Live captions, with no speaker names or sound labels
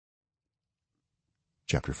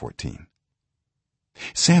chapter 14.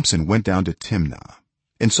 Samson went down to Timnah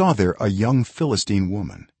and saw there a young Philistine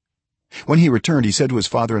woman. When he returned, he said to his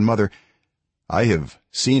father and mother, I have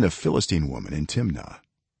seen a Philistine woman in Timnah.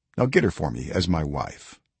 Now get her for me as my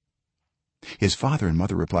wife. His father and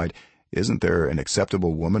mother replied, Isn't there an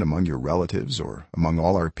acceptable woman among your relatives or among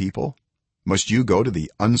all our people? Must you go to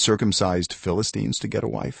the uncircumcised Philistines to get a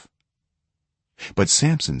wife? But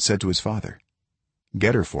Samson said to his father,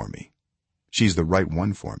 Get her for me. She's the right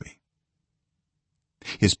one for me.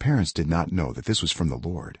 His parents did not know that this was from the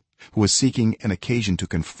Lord, who was seeking an occasion to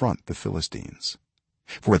confront the Philistines,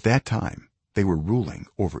 for at that time they were ruling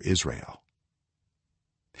over Israel.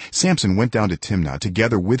 Samson went down to Timnah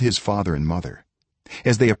together with his father and mother.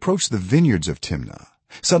 As they approached the vineyards of Timnah,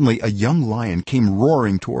 suddenly a young lion came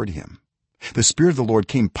roaring toward him. The Spirit of the Lord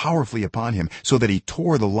came powerfully upon him, so that he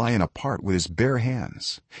tore the lion apart with his bare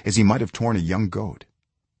hands, as he might have torn a young goat.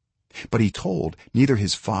 But he told neither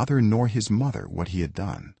his father nor his mother what he had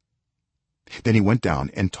done. Then he went down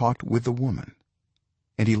and talked with the woman,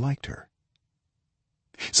 and he liked her.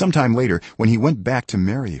 Some time later, when he went back to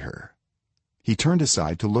marry her, he turned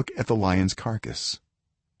aside to look at the lion's carcass,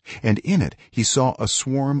 and in it he saw a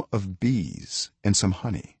swarm of bees and some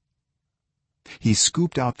honey. He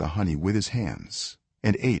scooped out the honey with his hands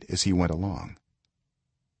and ate as he went along.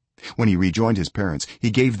 When he rejoined his parents, he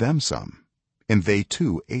gave them some, and they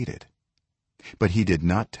too ate it, but he did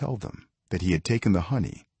not tell them that he had taken the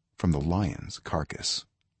honey from the lion's carcass.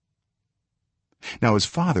 Now his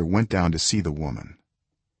father went down to see the woman,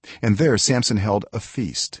 and there Samson held a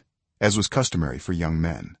feast, as was customary for young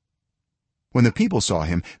men. When the people saw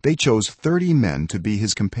him, they chose 30 men to be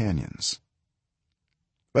his companions.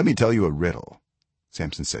 Let me tell you a riddle,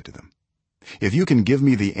 Samson said to them. If you can give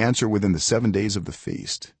me the answer within the 7 days of the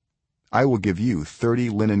feast, I will give you 30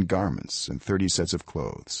 linen garments and 30 sets of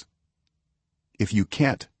clothes. If you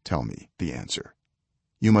can't tell me the answer,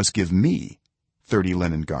 you must give me 30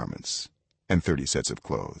 linen garments and 30 sets of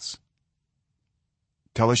clothes.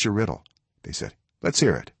 Tell us your riddle, they said. Let's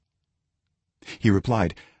hear it. He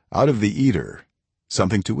replied, Out of the eater,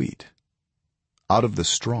 something to eat. Out of the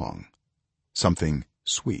strong, something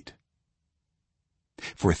sweet.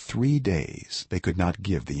 For 3 days they could not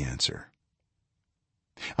give the answer.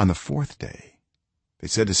 On the 4th day they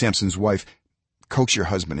said to Samson's wife, Coax your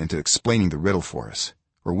husband into explaining the riddle for us,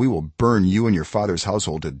 or we will burn you and your father's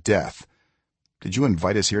household to death. Did you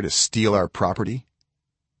invite us here to steal our property?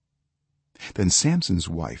 Then Samson's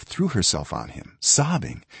wife threw herself on him,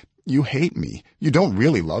 sobbing, You hate me. You don't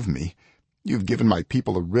really love me. You've given my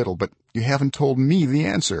people a riddle, but you haven't told me the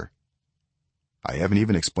answer. I haven't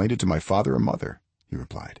even explained it to my father or mother, he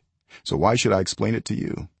replied. So why should I explain it to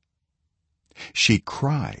you? She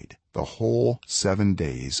cried the whole 7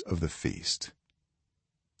 days of the feast.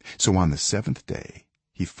 So on the 7th day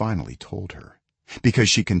he finally told her, because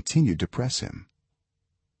she continued to press him.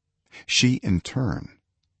 She in turn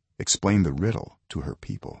explained the riddle to her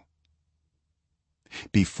people.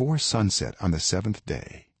 Before sunset on the 7th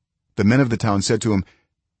day, the men of the town said to him,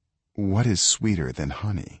 What is sweeter than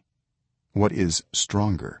honey? What is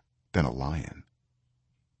stronger than a lion?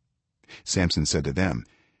 Samson said to them,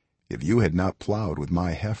 If you had not plowed with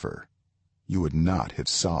my heifer, you would not have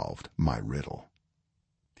solved my riddle.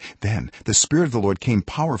 Then the Spirit of the Lord came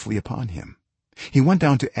powerfully upon him. He went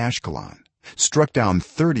down to Ashkelon, struck down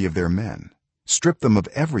 30 of their men, stripped them of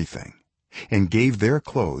everything, and gave their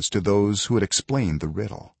clothes to those who had explained the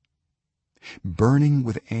riddle. Burning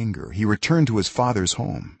with anger, he returned to his father's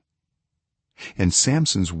home, and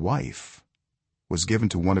Samson's wife was given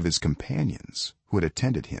to one of his companions who had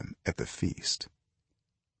attended him at the feast.